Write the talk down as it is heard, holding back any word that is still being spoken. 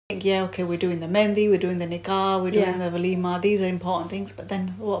Yeah, okay, we're doing the mehndi, we're doing the nikah, we're doing the walima. These are important things, but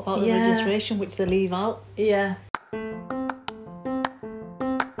then what about the registration, which they leave out? Yeah.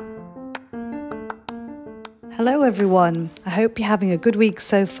 Hello everyone, I hope you're having a good week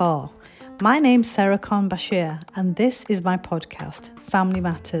so far. My name's Sarah Khan Bashir and this is my podcast, Family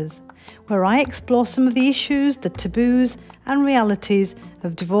Matters, where I explore some of the issues, the taboos and realities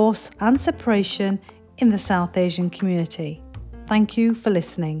of divorce and separation in the South Asian community. Thank you for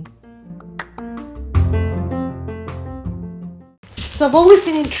listening. So I've always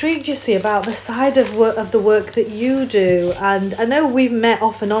been intrigued, you see, about the side of the work that you do. And I know we've met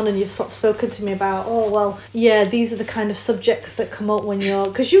off and on and you've sort of spoken to me about, these are the kind of subjects that come up when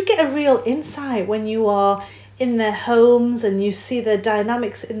because you get a real insight when you are in their homes and you see the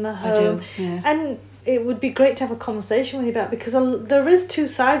dynamics in the home. I do, yeah. And it would be great to have a conversation with you about, because there is two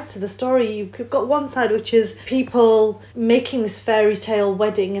sides to the story. You've got one side which is people making this fairy tale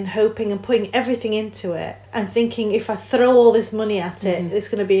wedding and hoping and putting everything into it and thinking, if I throw all this money at it, it's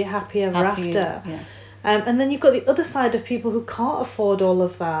going to be happy ever after. Yeah. And then you've got the other side of people who can't afford all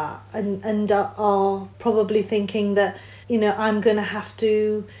of that and are probably thinking that, I'm going to have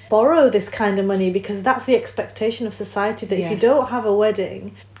to borrow this kind of money because that's the expectation of society, that if you don't have a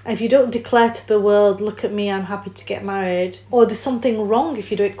wedding, if you don't declare to the world, look at me, I'm happy to get married, or there's something wrong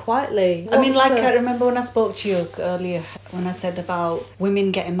if you do it quietly. I remember when I spoke to you earlier, when I said about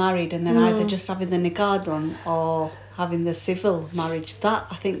women getting married and then either just having the nikah done or having the civil marriage.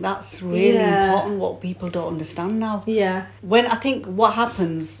 I think that's really important, what people don't understand now. Yeah. When I think what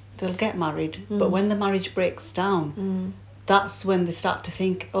happens, they'll get married, but when the marriage breaks down, that's when they start to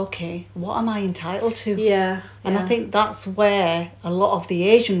think, okay, what am I entitled to? Yeah. And I think that's where a lot of the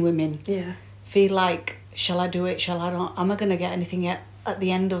Asian women feel like, shall I do it? Shall I not? Am I going to get anything at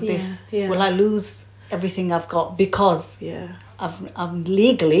the end of this? Yeah. Will I lose everything I've got because I'm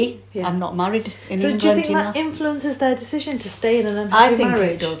legally, I'm not married in England? So do you think that influences their decision to stay in an unhappy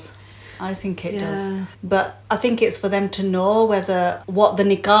marriage? I think it does. But I think it's for them to know what the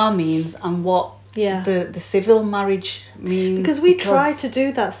nikah means and what the civil marriage means. Because we try to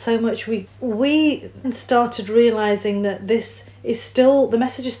do that so much. We started realising that this is still, the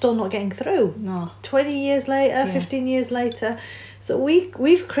message is still not getting through. No. 20 years later, 15 years later. So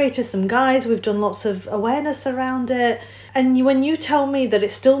we've created some guides, we've done lots of awareness around it. And when you tell me that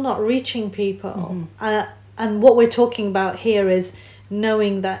it's still not reaching people, and what we're talking about here is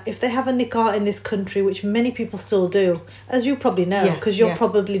knowing that if they have a nikah in this country, which many people still do, as you probably know, because you're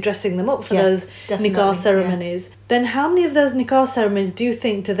probably dressing them up for those nikah ceremonies, then how many of those nikah ceremonies do you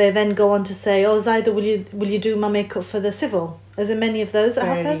think do they then go on to say, oh, Zaida, will you do my makeup for the civil? Is there many of those that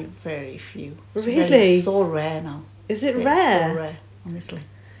happen? Very few. Really? It's so rare now. Is it rare? It's so rare, honestly.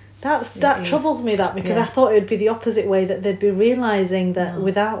 That troubles me, that, because I thought it would be the opposite way, that they'd be realising that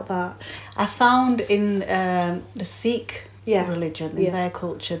without that. I found in the Sikh religion, in their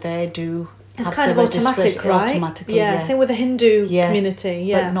culture, they do. It's kind of automatic, right? Automatically, same with the Hindu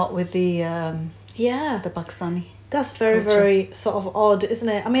community, but not with the Pakistani. That's very, very sort of odd, isn't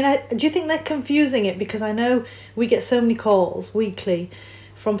it? I mean, do you think they're confusing it? Because I know we get so many calls weekly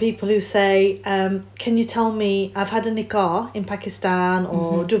from people who say, can you tell me, I've had a nikah in Pakistan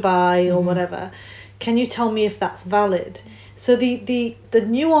or Dubai or whatever, can you tell me if that's valid? So the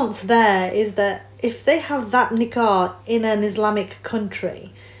nuance there is that if they have that nikah in an Islamic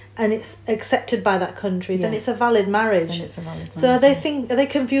country and it's accepted by that country, then it's a valid marriage. So are they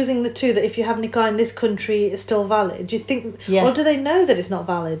confusing the two, that if you have nikah in this country, it's still valid? Do you think, or do they know that it's not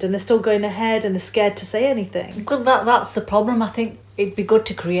valid and they're still going ahead and they're scared to say anything? Well, that's the problem. I think it'd be good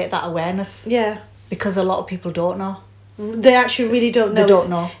to create that awareness. Yeah. Because a lot of people don't know. They actually really don't know. They don't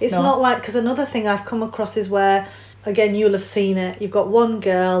know. It's not like, because another thing I've come across is where, again, you'll have seen it. You've got one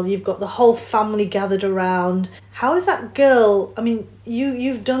girl, you've got the whole family gathered around. How is that girl? I mean,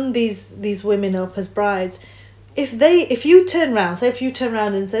 you've done these women up as brides. If you turn around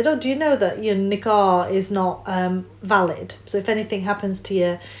and said, oh, do you know that your nikah is not valid? So if anything happens to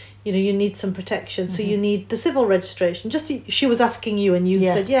you, you need some protection. So you need the civil registration. She was asking you and you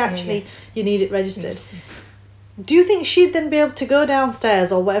said, you need it registered. Do you think she'd then be able to go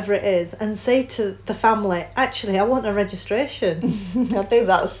downstairs or whatever it is and say to the family, actually, I want a registration? I think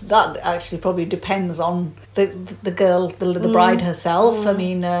that actually probably depends on the girl, the bride herself. I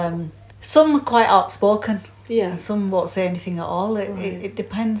mean, some are quite outspoken. Yeah. And some won't say anything at all. It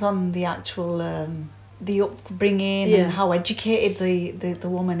depends on the actual the upbringing Yeah. and how educated the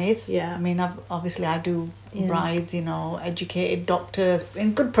woman is. Yeah. I mean, I do Yeah. brides, you know, educated doctors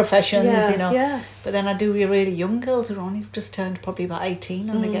in good professions, Yeah, you know. yeah. But then I do really young girls who are only just turned probably about 18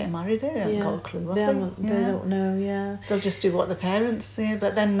 and they're getting married. They haven't Yeah. got a clue. They, have haven't, they? they Yeah. don't know, yeah. They'll just do what the parents say.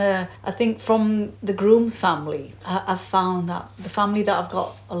 But then I think from the groom's family, I've found that the family that have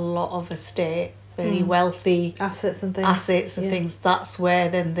got a lot of estate, very wealthy Assets and things. and Yeah. things, that's where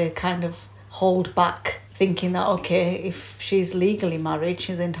then they kind of hold back, thinking that, okay, if she's legally married,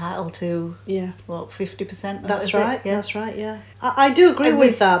 she's entitled to, Yeah. 50%? That's right. That's right. Yeah, I do agree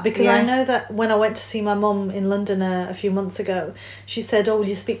with that, because I yeah. know that when I went to see my mum in London a few months ago, she said, "Oh, will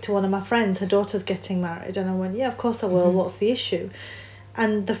you speak to one of my friends? Her daughter's getting married." And I went, "Yeah, of course I will. What's the issue?"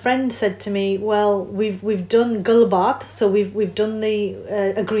 And the friend said to me, "Well, we've done Gulbath, so we've done the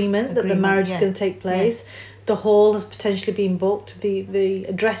agreement that the marriage is going to take place. The hall has potentially been booked. The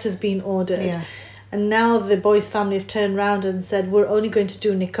address has been ordered." Yeah. And now the boy's family have turned round and said, "We're only going to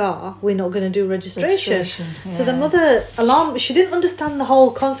do nikah. We're not going to do registration." So the mother, she didn't understand the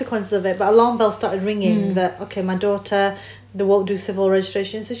whole consequences of it, but alarm bells started ringing that, okay, my daughter, they won't do civil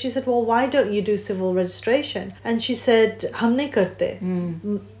registration. So she said, "Well, why don't you do civil registration?" And she said, "Hum nahi karte."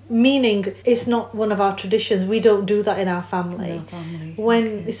 Meaning, it's not one of our traditions. We don't do that in our family.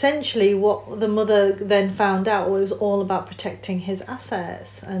 When essentially what the mother then found out was all about protecting his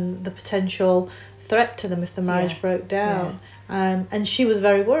assets and the potential threat to them if the marriage broke down. And she was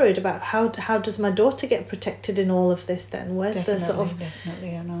very worried about how does my daughter get protected in all of this then? Where's the sort of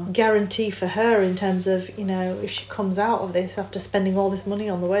guarantee for her in terms of, you know, if she comes out of this after spending all this money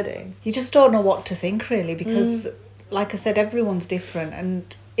on the wedding? You just don't know what to think, really, because like I said, everyone's different,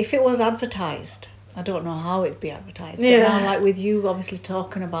 and if it was advertised, I don't know how it'd be advertised. But now, like with you obviously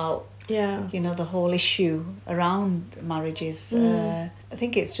talking about, you know, the whole issue around marriages, I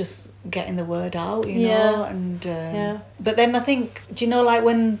think it's just getting the word out, you know, and but then I think, do you know, like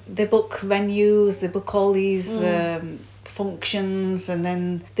when they book venues, they book all these functions, and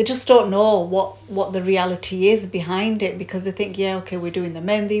then they just don't know what the reality is behind it, because they think, okay, we're doing the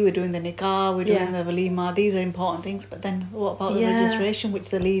mehndi, we're doing the nikah, we're doing the walima, these are important things, but then what about the registration, which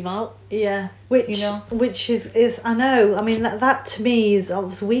they leave out? Which, you know, which is I know, I mean, that to me is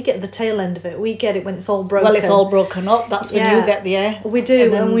obviously, we get the tail end of it. We get it when it's all broken. Well, it's all broken up. That's when you get the air. We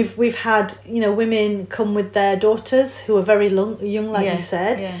do, and we've had, you know, women come with their daughters who are very young, like you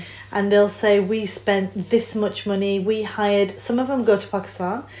said, and they'll say, "We spent this much money. We hired." Some of them go to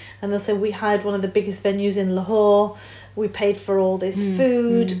Pakistan, and they'll say, "We hired one of the biggest venues in Lahore. We paid for all this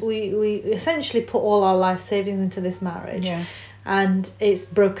food. We essentially put all our life savings into this marriage." And it's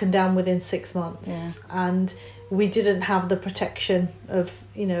broken down within 6 months. And we didn't have the protection of,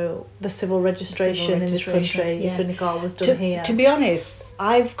 you know, the civil registration in this country if the nikah was done here. To be honest,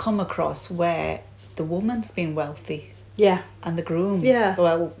 I've come across where the woman's been wealthy. And the groom.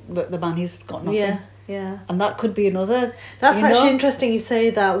 Well, the man, he's got nothing. And that could be another. That's actually interesting you say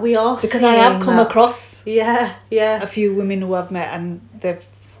that. We are because I have come across a few women who I've met, and they've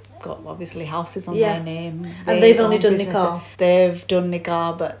got obviously houses on their name, and they've only done nikah. They've done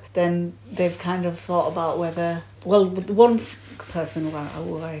nikah, but then they've kind of thought about whether, well, with the one person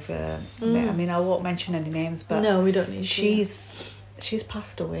who I've met, I mean, I won't mention any names, but no, we don't need she's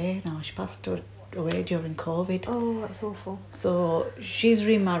passed away now. She passed away during COVID. Oh, that's awful. So she's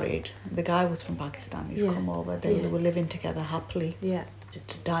remarried. The guy was from Pakistan. He's come over. They were living together happily. She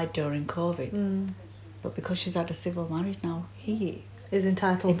died during COVID. But because she's had a civil marriage now, he is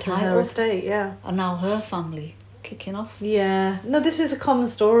entitled to her estate, and now her family kicking off. No, this is a common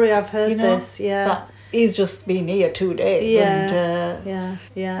story. I've heard this. That he's just been here 2 days.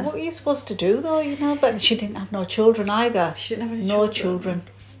 And what are you supposed to do, though? You know, but she didn't have no children either. She didn't have any children.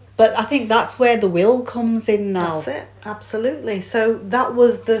 But I think that's where the will comes in now. That's it, absolutely. So that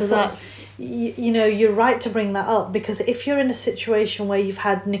was the you know, you're right to bring that up, because if you're in a situation where you've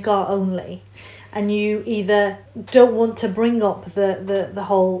had nikah only, and you either don't want to bring up the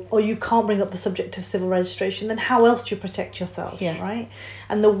whole, or you can't bring up the subject of civil registration, then how else do you protect yourself, right?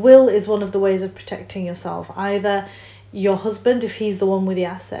 And the will is one of the ways of protecting yourself. Either your husband, if he's the one with the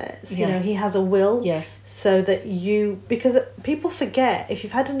assets, you know, he has a will, so that because people forget, if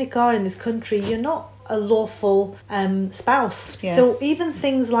you've had a nikah in this country, you're not a lawful spouse. So even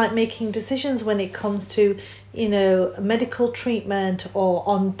things like making decisions when it comes to, you know, medical treatment or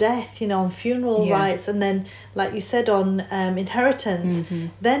on death, you know, on funeral rights, and then, like you said, on inheritance,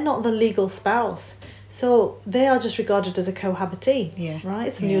 they're not the legal spouse. So they are just regarded as a cohabitee, right?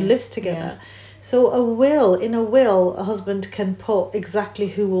 Someone who lives together. So in a will, a husband can put exactly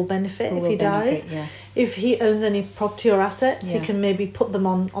who will benefit if he dies. If he owns any property or assets, he can maybe put them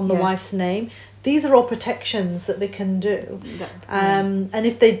on the wife's name. these are all protections that they can do. And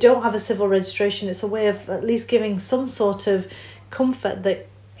if they don't have a civil registration, it's a way of at least giving some sort of comfort that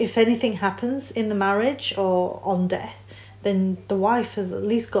if anything happens in the marriage or on death, then the wife has at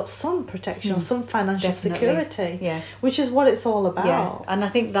least got some protection or some financial security, which is what it's all about. Yeah. And I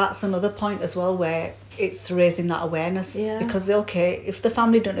think that's another point as well, where it's raising that awareness, because okay, if the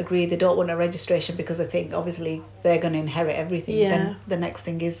family don't agree, they don't want a registration because they think obviously they're going to inherit everything, then the next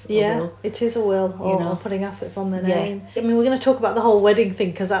thing is a will. It is a will, or putting assets on their name. I mean, we're going to talk about the whole wedding thing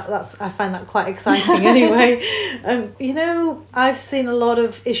because that's I find that quite exciting anyway. You know, I've seen a lot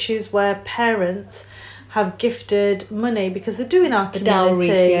of issues where parents have gifted money because they're doing our community.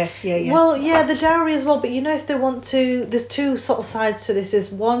 The dowry, Well, the dowry as well. But you know, if they want to, there's two sort of sides to this. Is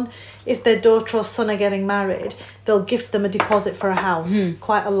one, if their daughter or son are getting married, they'll gift them a deposit for a house,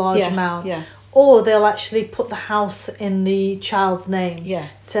 quite a large amount. Or they'll actually put the house in the child's name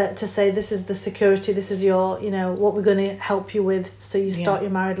to say, this is the security, this is your, you know, what we're going to help you with so you start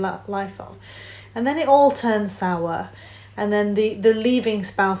your married life off. And then it all turns sour. And then the leaving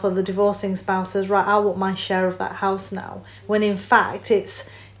spouse or the divorcing spouse says, right, I want my share of that house now. When in fact it's,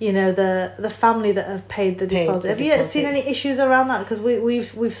 you know, the family that have paid the deposit. Have you seen any issues around that? Because we've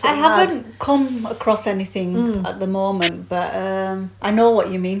sort of haven't come across anything at the moment, but I know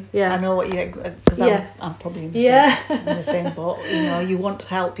what you mean. I know what you, because I'm probably in the same boat. You know, you want to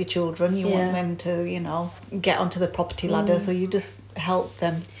help your children, you want them to, you know, get onto the property ladder, so you just help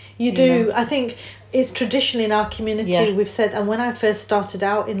them. You do. Know. I think it's traditionally in our community, we've said, and when I first started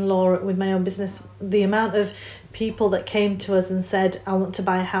out in law with my own business, the amount of people that came to us and said, I want to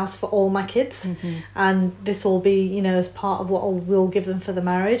buy a house for all my kids, and this will be, you know, as part of what we'll give them for the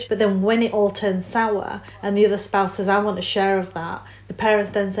marriage. But then when it all turns sour and the other spouse says, I want a share of that, the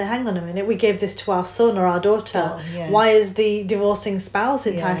parents then say, hang on a minute, we gave this to our son or our daughter. Why is the divorcing spouse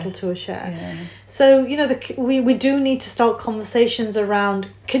entitled to a share? So, you know, we do need to start conversations around,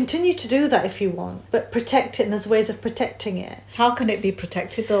 continue to do that if you want, but protect it, and there's ways of protecting it. How can it be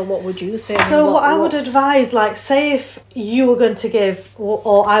protected though? What would you say? So what I would advise, like, say if you were going to give,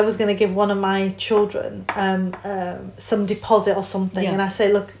 or I was going to give one of my children some deposit or something, and I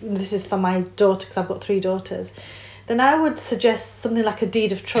say, look, this is for my daughter because I've got 3 daughters, then I would suggest something like a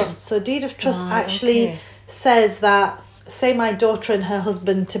deed of trust. So a deed of trust actually says that, say my daughter and her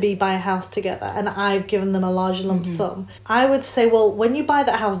husband to be buy a house together and I've given them a large lump sum, I would say, well, when you buy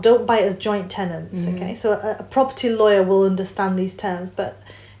that house, don't buy it as joint tenants, okay? So a property lawyer will understand these terms, but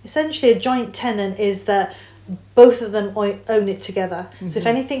essentially a joint tenant is that both of them own it together. So if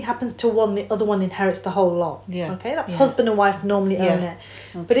anything happens to one, the other one inherits the whole lot. Okay, that's husband and wife normally own it.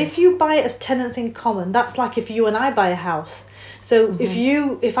 But if you buy it as tenants in common, that's like if you and I buy a house. So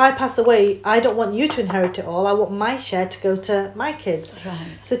if I pass away, I don't want you to inherit it all. I want my share to go to my kids.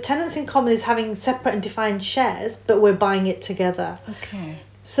 So tenants in common is having separate and defined shares, but we're buying it together.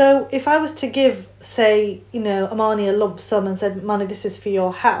 So if I was to give, say, you know, Amani a lump sum and said, Amani, this is for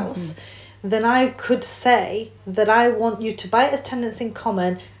your house, then I could say that I want you to buy it as tenants in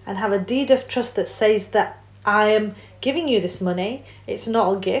common and have a deed of trust that says that I am giving you this money, it's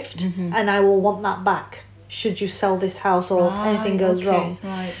not a gift, and I will want that back should you sell this house or if anything goes wrong.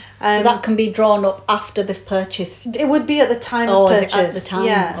 So that can be drawn up after they've purchased? It would be at the time of purchase. At the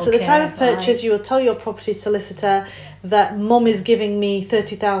time? So the time of purchase, you will tell your property solicitor that mum is giving me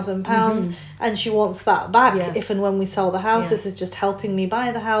 £30,000 and she wants that back if and when we sell the house. This is just helping me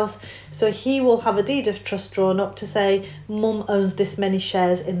buy the house. So he will have a deed of trust drawn up to say mum owns this many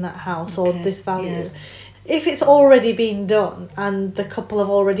shares in that house or this value. If it's already been done and the couple have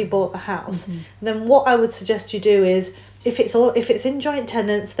already bought the house, then what I would suggest you do is, if it's in joint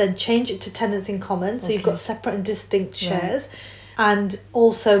tenants, then change it to tenants in common, so you've got separate and distinct shares. And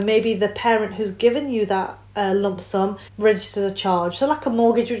also maybe the parent who's given you that lump sum registers a charge. So like a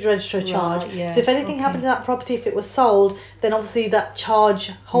mortgage would register a charge. So if anything happened to that property, if it was sold, then obviously that charge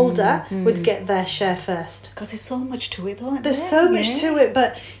holder would get their share first. God, there's so much to it though. There's so much to it,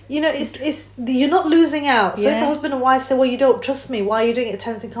 but you know, it's you're not losing out. So if the husband and wife say, well, you don't trust me, why are you doing it at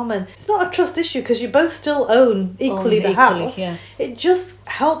tenants in common? It's not a trust issue because you both still own equally the house. It just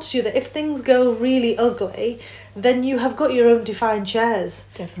helps you that if things go really ugly, then you have got your own defined shares.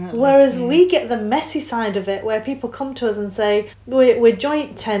 Definitely. Whereas we get the messy side of it, where people come to us and say, we're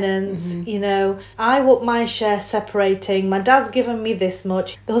joint tenants, you know, I want my share separating, my dad's given me this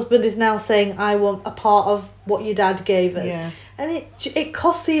much, the husband is now saying I want a part of what your dad gave us. And it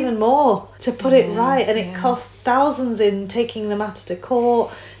costs even more to put it right, and it costs thousands in taking the matter to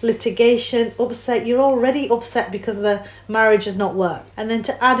court, litigation, upset. You're already upset because the marriage has not worked, and then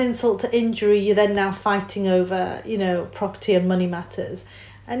to add insult to injury, you're then now fighting over, you know, property and money matters.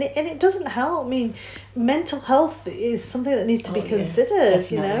 And it doesn't help. I mean, mental health is something that needs to be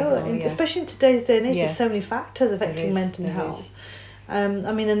considered, you know, especially in today's day and age. There's so many factors affecting mental health. I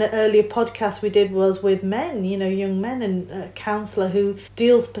mean, an earlier podcast we did was with men, you know, young men, and a counsellor who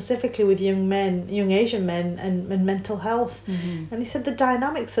deals specifically with young men, young Asian men, and mental health. And he said the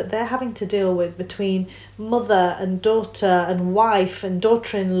dynamics that they're having to deal with between mother and daughter and wife and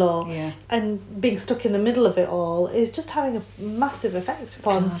daughter-in-law and being stuck in the middle of it all is just having a massive effect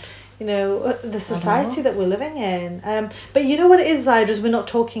upon... you know, the society that we're living in. But you know what it is, Zyda, is we're not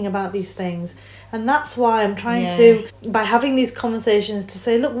talking about these things. And that's why I'm trying to, by having these conversations, to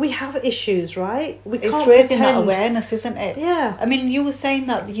say, look, we have issues, right? It's raising that awareness, isn't it? Yeah. I mean, you were saying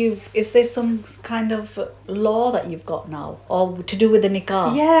that is there some kind of law that you've got now, or to do with the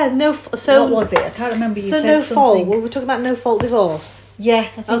nikah? Yeah, what was it? I can't remember. You said no something. fault. Well, we're talking about no fault divorce.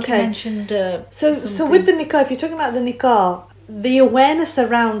 Yeah, I think you mentioned. So with the nikah, if you're talking about the nikah, the awareness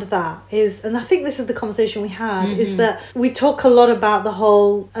around that is, and I think this is the conversation we had, is that we talk a lot about the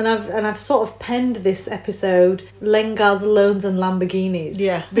whole, and I've sort of penned this episode, Lengas, loans and Lamborghinis.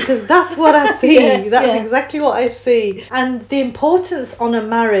 Yeah. Because that's what I see. That's exactly what I see. And the importance on a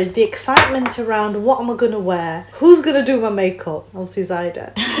marriage, the excitement around what am I going to wear, who's going to do my makeup, obviously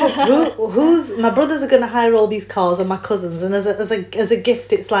Zyda. who's my brothers are going to hire all these cars, or my cousins, and as a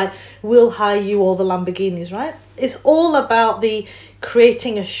gift it's like, we'll hire you all the Lamborghinis, right? It's all about the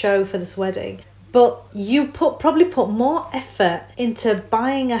creating a show for this wedding. But you probably put more effort into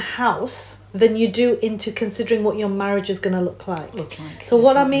buying a house than you do into considering what your marriage is going to look like. So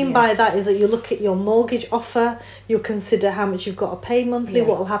what I mean by that is that you look at your mortgage offer, you'll consider how much you've got to pay monthly,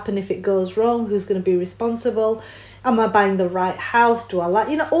 what will happen if it goes wrong, who's going to be responsible, am I buying the right house, do I like,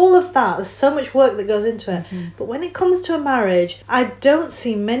 you know, all of that. There's so much work that goes into it. But when it comes to a marriage, I don't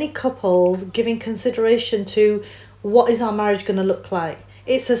see many couples giving consideration to what is our marriage going to look like.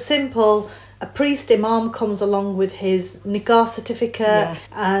 It's a simple... a priest, imam, comes along with his nikah certificate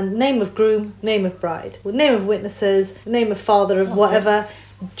and name of groom, name of bride, name of witnesses, name of father of whatever.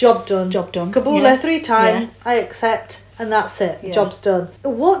 Job done. Kabula 3 times, I accept, and that's it. Job's done.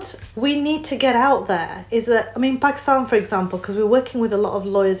 What we need to get out there is that, I mean, Pakistan, for example, because we're working with a lot of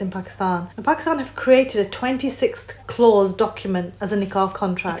lawyers in Pakistan, and Pakistan have created a 26 clause document as a nikah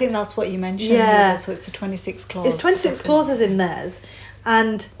contract. I think that's what you mentioned. Yeah. So it's a 26 clause. It's 26 clauses in theirs.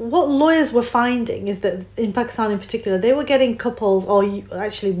 And what lawyers were finding is that in Pakistan in particular, they were getting couples, or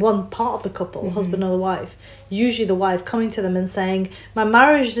actually one part of the couple, husband or the wife, usually the wife, coming to them and saying, my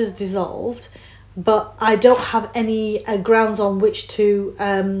marriage is dissolved, but I don't have any grounds on which to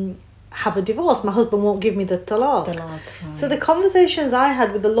have a divorce. My husband won't give me the talaq. Right. So the conversations I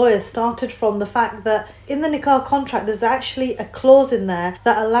had with the lawyers started from the fact that in the nikah contract, there's actually a clause in there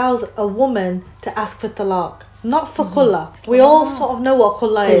that allows a woman to ask for talaq. Not for khulla. We all sort of know what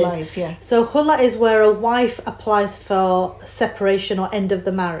khulla is. So khulla is where a wife applies for separation or end of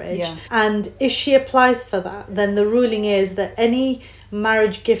the marriage. And if she applies for that, then the ruling is that any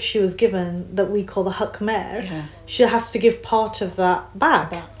marriage gift she was given that we call the haq mehr, she'll have to give part of that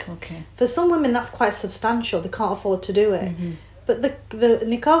back. For some women that's quite substantial. They can't afford to do it. But the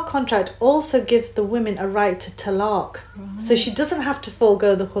nikah contract also gives the women a right to talaq. So she doesn't have to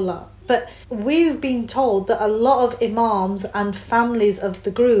forego the khulla. But we've been told that a lot of imams and families of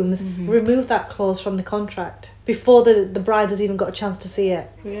the grooms remove that clause from the contract before the bride has even got a chance to see it.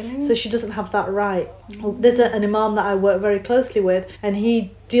 Really? So she doesn't have that right. There's an imam that I work very closely with, and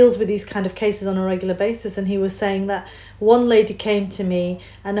he deals with these kind of cases on a regular basis, and he was saying that one lady came to me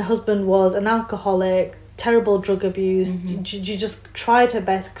and her husband was an alcoholic, terrible drug abuse. She just tried her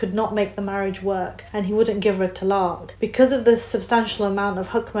best, could not make the marriage work, and he wouldn't give her a talaq. Because of the substantial amount of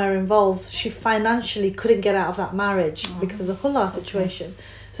haq mehr involved, she financially couldn't get out of that marriage because of the khulla situation.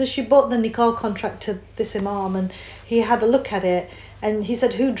 So she bought the nikah contract to this imam, and he had a look at it, and he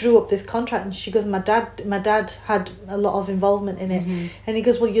said, who drew up this contract? And she goes, my dad had a lot of involvement in it. And he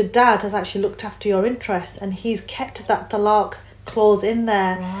goes, well, your dad has actually looked after your interests, and he's kept that talaq clause in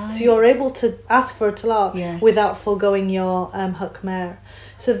there, so you're able to ask for a talaq without foregoing your haq mehr.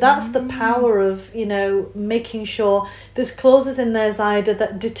 So that's the power of, you know, making sure there's clauses in there, Zyda,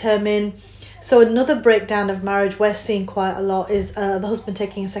 that determine. So another breakdown of marriage we're seeing quite a lot is the husband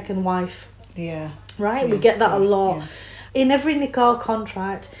taking a second wife. We get that a lot. In every nikah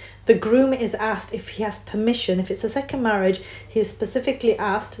contract, the groom is asked if he has permission. If it's a second marriage, he is specifically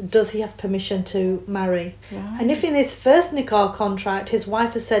asked, does he have permission to marry? And if in his first nikah contract, his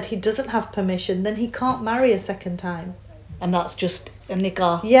wife has said he doesn't have permission, then he can't marry a second time. And that's just a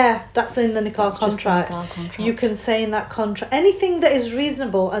nikah. Yeah, that's in the nikah That's just the contract. nikah contract. You can say in that contract anything that is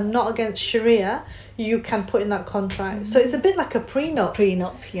reasonable and not against Sharia, you can put in that contract. So it's a bit like a prenup.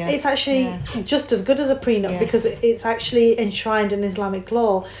 Prenup, yeah. It's actually just as good as a prenup, Yeah. because it's actually enshrined in Islamic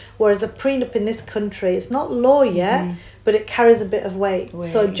law, whereas a prenup in this country, it's not law yet, but it carries a bit of weight.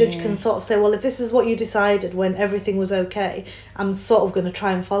 So a judge can sort of say, well, if this is what you decided when everything was okay, I'm sort of going to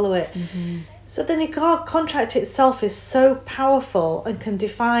try and follow it. So the nikah contract itself is so powerful and can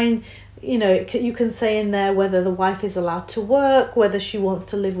define, you know, you can say in there whether the wife is allowed to work, whether she wants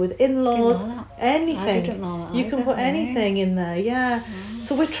to live with in-laws, Didn't know that. anything. I didn't know that You can either, put yeah. anything in there, yeah.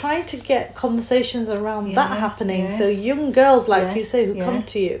 So we're trying to get conversations around that Yeah, happening. yeah. So young girls, like Yeah, you say, who yeah. come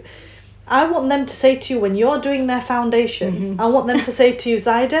to you, I want them to say to you, when you're doing their foundation, I want them to say to you,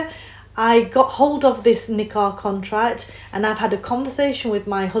 Zaida, I got hold of this nikah contract and I've had a conversation with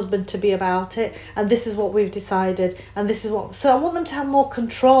my husband-to-be about it, and this is what we've decided, and this is what... So I want them to have more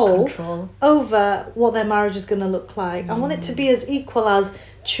control over what their marriage is going to look like. I want it to be as equal as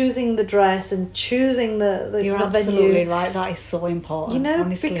choosing the dress and choosing the You're the absolutely venue. right. That is so important. You know,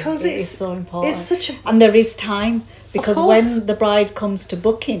 honestly, because it it's is so important. It's such a... And there is time, because course. when the bride comes to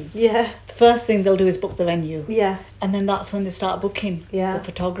booking, Yeah, the first thing they'll do is book the venue. yeah, And then that's when they start booking Yeah. the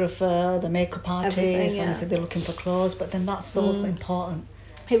photographer, the makeup artist. Everything, yeah. Obviously, they're looking for clothes, but then that's so important.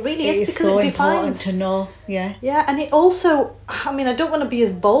 it really It is, is because so it important defines... to know. Yeah. Yeah, and it also, I mean, I don't want to be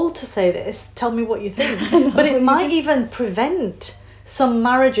as bold to say this, tell me what you think, but it might even prevent some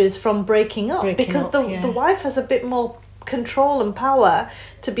marriages from breaking up, because up, the wife has a bit more control and power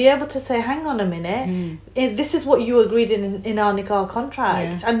to be able to say, hang on a minute, if this is what you agreed in our nikah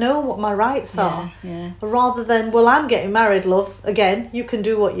contract, I know what my rights are, rather than, well, I'm getting married, love, again, you can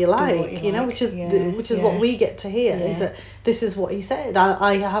do what you like, you know, which is what we get to hear, is that this is what he said,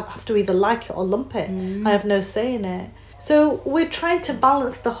 I have to either like it or lump it, I have no say in it. So we're trying to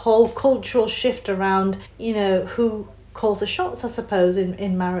balance the whole cultural shift around, you know, who calls the shots, I suppose,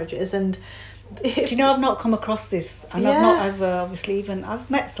 in marriages. And Do you know, I've not come across this, and I've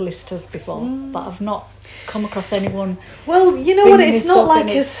met solicitors before, but I've not come across anyone. Well, you know what, bringing it's this not up, like and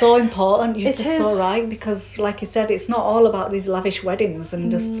it's so important. You're it just is. so right, because, like you said, it's not all about these lavish weddings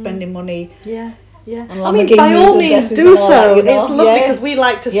and just spending money. Yeah. Yeah, And I mean, Lamborghinis by all and means, dresses do and all so. that, you know? It's lovely, Yeah. because we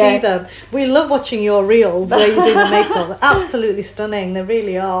like to see Yeah. them. We love watching your reels where you're doing the makeup. They're absolutely stunning. They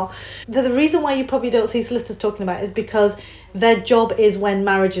really are. The reason why you probably don't see solicitors talking about it is because their job is when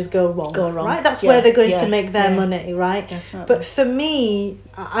marriages go wrong. Right? That's where they're going to make their money, right? Definitely. But for me,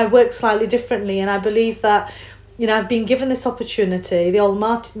 I work slightly differently, and I believe that, you know, I've been given this opportunity. The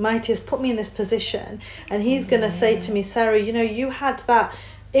Almighty has put me in this position, and He's going to say to me, Sarah, you know, you had that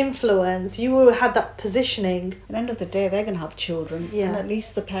influence, you had that positioning. At the end of the day, they're going to have children, and at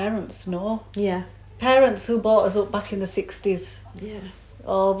least the parents know. Yeah. Parents who brought us up back in the 60s, Yeah.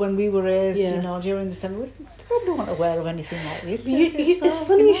 or when we were raised, you know, during the 70s, they probably weren't aware of anything like this. It's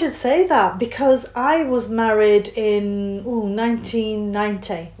funny you should say that, because I was married in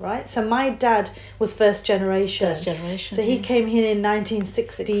 1990, right? So my dad was first generation. First generation. So he came here in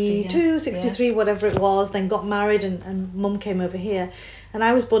 1962, 63, whatever it was, then got married, and mum came over here. And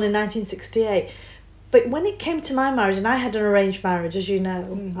I was born in 1968. But when it came to my marriage, and I had an arranged marriage, as you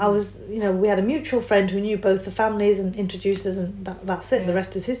know, I was, you know, we had a mutual friend who knew both the families and introduced us, and that's it, the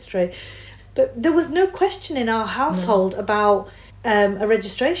rest is history. But there was no question in our household about a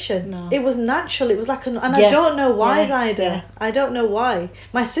registration. No. It was natural. It was like I don't know why, Zaida. Yeah. I don't know why.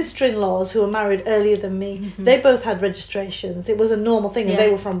 My sister-in-laws, who were married earlier than me, they both had registrations. It was a normal thing, and they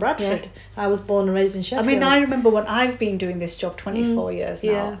were from Bradford. I was born and raised in Sheffield. I mean, I remember when I've been doing this job 24 years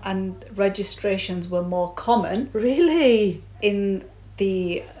now, and registrations were more common. Really? In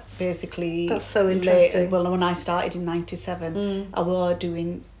the, basically... That's so interesting. When I started in 97, I were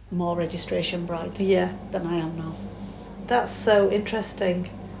doing more registration brides than I am now. That's so interesting.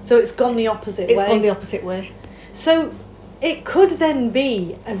 So it's gone the opposite way. It's gone the opposite way. So it could then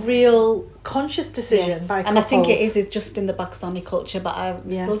be a real conscious decision by couples. And I think it's just in the Pakistani culture, but I'm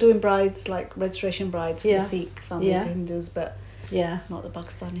still doing brides, like registration brides for the Sikh families, Hindus, but not the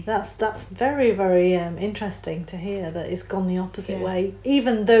Pakistani. That's very, very interesting to hear that it's gone the opposite way,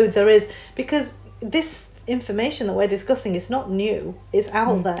 even though there is, because this information that we're discussing is not new, it's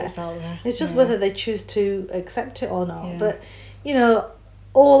out there. It's out there. It's just whether they choose to accept it or not. But, you know,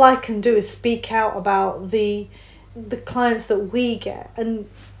 all I can do is speak out about the clients that we get, and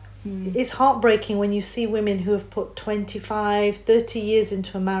it's heartbreaking when you see women who have put 25, 30 years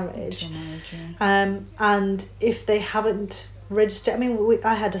into a marriage, and if they haven't register. I mean,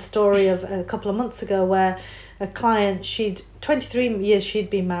 I had a story of a couple of months ago where a client, 23 years she'd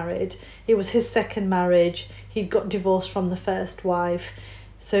been married. It was his second marriage. He'd got divorced from the first wife.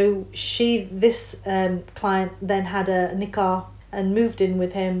 So this client then had a nikah and moved in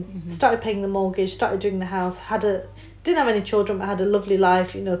with him, started paying the mortgage, started doing the house, didn't have any children, but had a lovely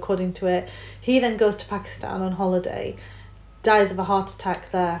life, according to it. He then goes to Pakistan on holiday, dies of a heart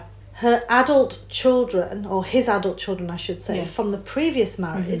attack there. Her adult children, or his adult children, I should say, from the previous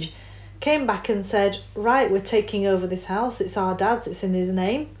marriage, came back and said, right, we're taking over this house. It's our dad's, it's in his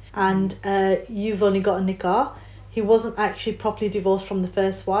name. And you've only got a nikah. He wasn't actually properly divorced from the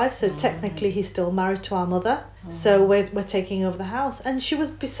first wife, so technically he's still married to our mother. So we're taking over the house. And she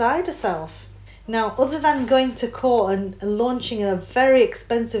was beside herself. Now, other than going to court and launching a very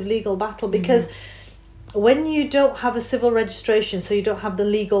expensive legal battle, because when you don't have a civil registration, so you don't have the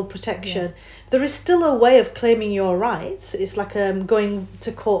legal protection, there is still a way of claiming your rights. It's like going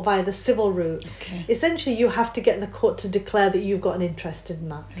to court via the civil route. Okay. Essentially, you have to get the court to declare that you've got an interest in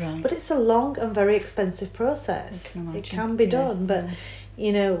that. Right. But it's a long and very expensive process. It can be done, but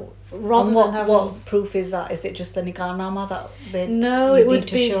rather than having... what proof is that? Is it just the nikah that they it would need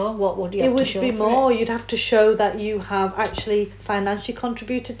to show? What would you have to show? It would be more. You'd have to show that you have actually financially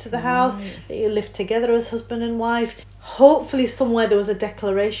contributed to the house, that you live together as husband and wife. Hopefully somewhere there was a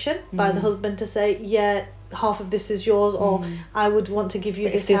declaration by the husband to say, half of this is yours, or I would want to give you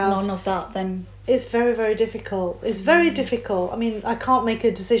this house. If there's none of that, then... It's very, very difficult. It's very difficult. I mean, I can't make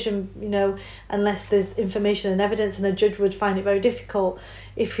a decision, unless there's information and evidence, and a judge would find it very difficult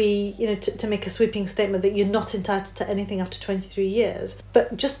if he, to make a sweeping statement that you're not entitled to anything after 23 years.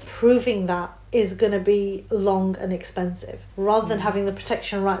 But just proving that is going to be long and expensive, rather than having the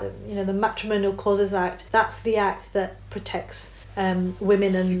protection right. The Matrimonial Causes Act, that's the act that protects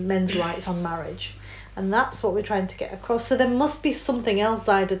women and men's rights on marriage. And that's what we're trying to get across. So there must be something else,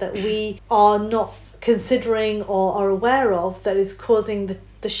 Zaida, that we are not considering or are aware of that is causing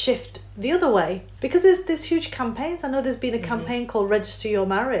the shift the other way. Because there's huge campaigns. I know there's been a campaign called Register Your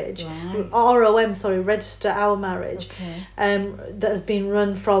Marriage. Right. Register Our Marriage. Okay. That has been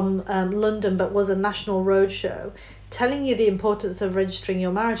run from London, but was a national roadshow, telling you the importance of registering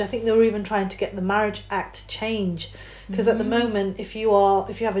your marriage. I think they were even trying to get the Marriage Act changed. Because at the moment, if you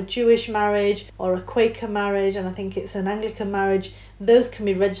have a Jewish marriage or a Quaker marriage, and I think it's an Anglican marriage, those can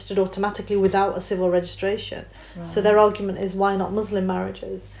be registered automatically without a civil registration. Right. So their argument is, why not Muslim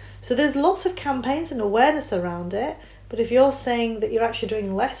marriages? So there's lots of campaigns and awareness around it. But if you're saying that you're actually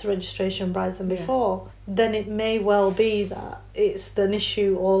doing less registration brides than before, then it may well be that it's an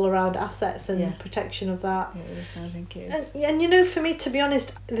issue all around assets and protection of that. It is, I think it is. And for me, to be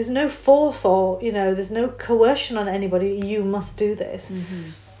honest, there's no force or, there's no coercion on anybody. You must do this.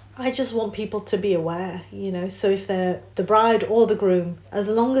 I just want people to be aware, so if they're the bride or the groom, as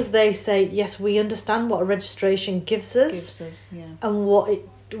long as they say, yes, we understand what a registration gives us and what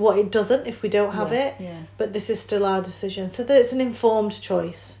it doesn't if we don't have it, but this is still our decision. So that it's an informed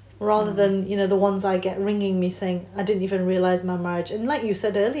choice, rather than, the ones I get ringing me saying, I didn't even realise my marriage. And like you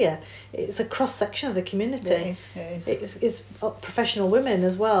said earlier, it's a cross-section of the community. It is. It's professional women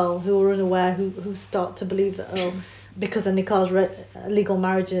as well who are unaware, who start to believe that, because a nikah is legal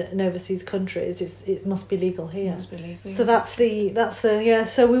marriage in overseas countries, it must be legal here. So that's the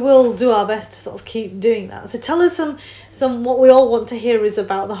so we will do our best to sort of keep doing that. So tell us some what we all want to hear is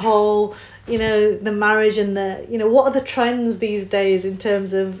about the whole, the marriage and what are the trends these days in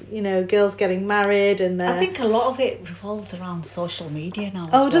terms of, girls getting married and I think a lot of it revolves around social media now.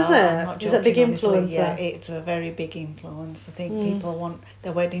 Oh, does it? Is that big influence? Yeah, it's a very big influence. I think people want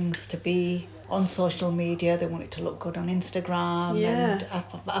their weddings to be on social media. They want it to look good on Instagram, and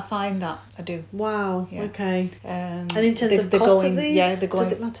I find that I do. Wow. Okay. And in terms of cost of these,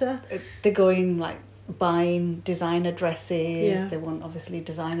 does it matter? They're going like buying designer dresses. They want obviously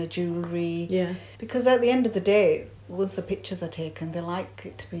designer jewellery. Yeah. Because at the end of the day, once the pictures are taken, they like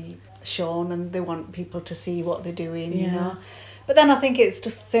it to be shown, and they want people to see what they're doing. But then I think it's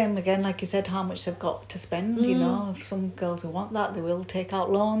just the same again, like you said, how much they've got to spend, If some girls who want that, they will take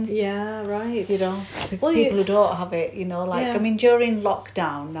out loans. Yeah, right. People who don't have it, I mean, during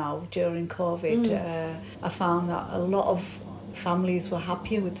lockdown now, during COVID, I found that a lot of families were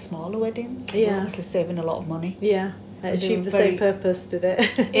happier with smaller weddings. They were obviously saving a lot of money. Yeah. It achieved the same purpose, did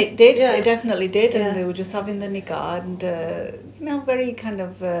it? It did, it definitely did. And they were just having the nikah and, very kind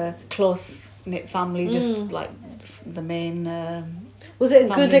of close-knit family, just like the main was it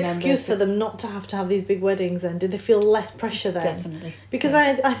a good excuse for them not to have these big weddings then? Did they feel less pressure then? Definitely. Because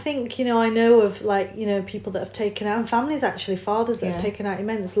I think, I know of people that have taken out, and families actually, fathers that have taken out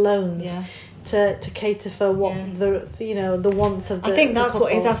immense loans to cater for what the wants of the I think that's the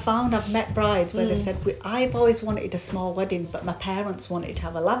what it is. couple. I've found I've met brides where they've said, I've always wanted a small wedding, but my parents wanted to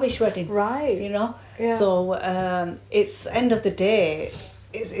have a lavish wedding. Right. You know? Yeah. So it's end of the day,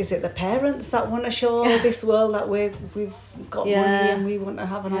 is it the parents that want to show this world that we've got money and we want to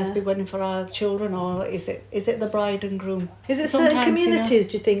have a nice big wedding for our children, or is it the bride and groom? Is it certain communities,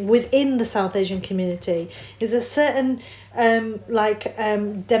 do you think, within the South Asian community? Is there certain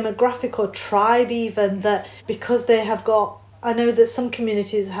demographic or tribe even that, because they have got, I know that some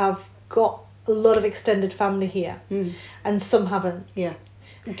communities have got a lot of extended family here and some haven't. Yeah.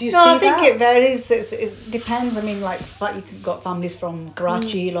 Do you see that? I think it varies. It depends. I mean, like you've got families from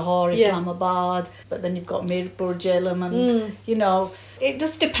Karachi, Lahore, Islamabad, but then you've got Mirpur, Jhelum, and you know, it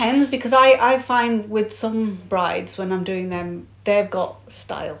just depends, because I find with some brides when I'm doing them, they've got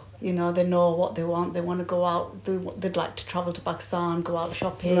style. You know, they know what they want. They want to go out. They'd like to travel to Pakistan, go out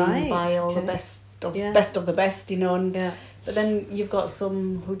shopping, buy all the best of the best. You know, and but then you've got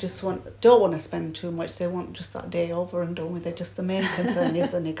some who just don't want to spend too much. They want just that day over and done with it. Just the main concern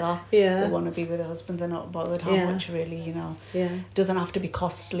is the nikah. They want to be with their husbands. They're not bothered how much, really. You know, it doesn't have to be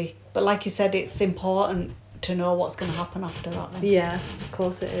costly. But like you said, it's important to know what's going to happen after that. Then. Yeah, of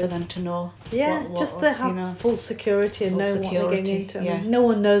course it is. For them to know. Just to have full security and know what they're getting into. I mean, no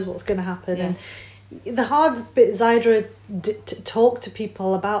one knows what's going to happen. And the hard bit, Zaidra, to talk to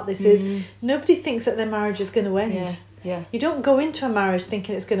people about this is nobody thinks that their marriage is going to end. Yeah. You don't go into a marriage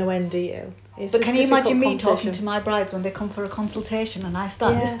thinking it's going to end, do you? But can you imagine me talking to my brides when they come for a consultation and I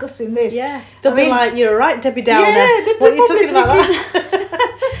start discussing this? Yeah. They'll be like, you're right, Debbie Downer. Yeah, what are you talking about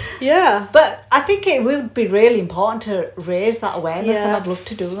that? Yeah. But I think it would be really important to raise that awareness, and I'd love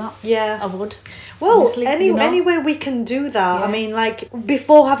to do that. Yeah. I would. Well, honestly, any way we can do that. Yeah. I mean, like,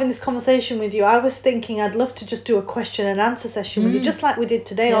 before having this conversation with you, I was thinking I'd love to just do a question and answer session with you, just like we did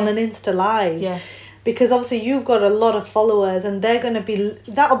today on an Insta Live. Yeah. Because obviously you've got a lot of followers, and they're going to be,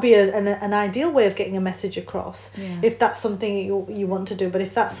 that'll be an ideal way of getting a message across, if that's something you want to do. But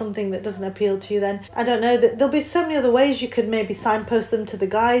if that's something that doesn't appeal to you, then I don't know, there'll be so many other ways you could maybe signpost them to the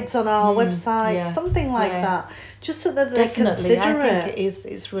guides on our website, something like that, just so that they consider it. I think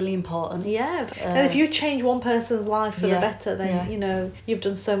it's really important. Yeah, and if you change one person's life for the better, then you know you've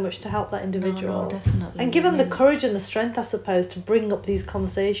done so much to help that individual. No, definitely. And give them the courage and the strength, I suppose, to bring up these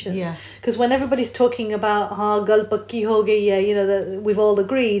conversations. Yeah. Because when everybody's talking about gal pakki ho gayi hai, you know, that we've all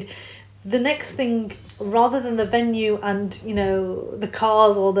agreed, the next thing, rather than the venue and, you know, the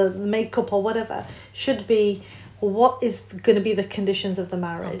cars or the makeup or whatever, should be, what is going to be the conditions of the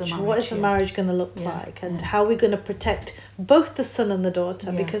marriage? What is the marriage going to look like? And how are we going to protect both the son and the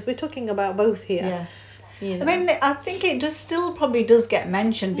daughter? Because we're talking about both here. Yeah. You know. I mean, I think it still probably does get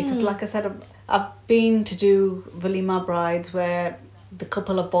mentioned, because like I said, I've been to do Walima brides where the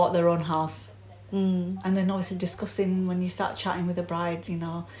couple have bought their own house. And then obviously discussing, when you start chatting with the bride, you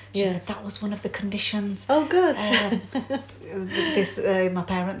know, she said that was one of the conditions. Oh, good. My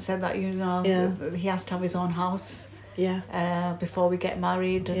parents said that, you know, he has to have his own house. Before we get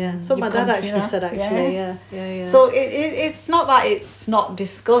married. And so my dad actually said, actually, So it's not that it's not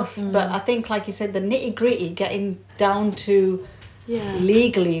discussed, but I think, like you said, the nitty gritty, getting down to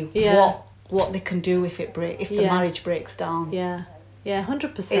legally what they can do if the marriage breaks down. Yeah,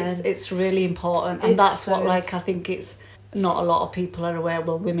 100%. It's really important, and that's what, like, I think it's not a lot of people are aware.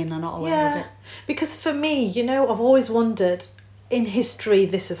 Well, women are not aware of it. Because for me, you know, I've always wondered, in history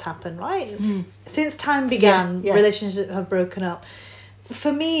this has happened, right? Since time began, relationships have broken up.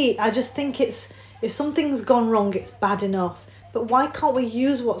 For me, I just think if something's gone wrong, it's bad enough. But why can't we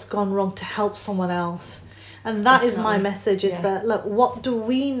use what's gone wrong to help someone else? And that is my message, is that, look, what do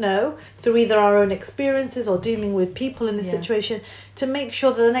we know through either our own experiences or dealing with people in this situation to make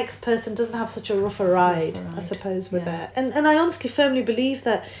sure that the next person doesn't have such a rougher ride, I suppose, with it. And I honestly firmly believe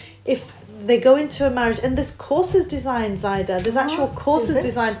that if they go into a marriage, and there's courses designed, Zaida, there's actual courses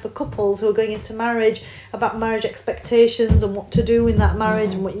designed for couples who are going into marriage about marriage expectations and what to do in that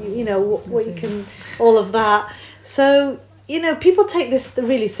marriage and what what you can, all of that. So, you know, people take this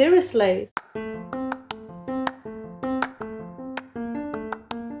really seriously.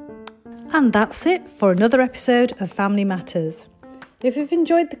 And that's it for another episode of Family Matters. If you've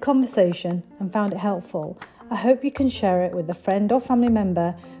enjoyed the conversation and found it helpful, I hope you can share it with a friend or family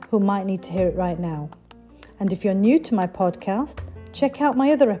member who might need to hear it right now. And if you're new to my podcast, check out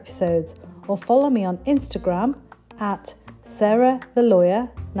my other episodes or follow me on Instagram at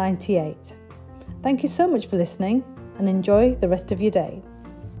SarahTheLawyer98. Thank you so much for listening, and enjoy the rest of your day.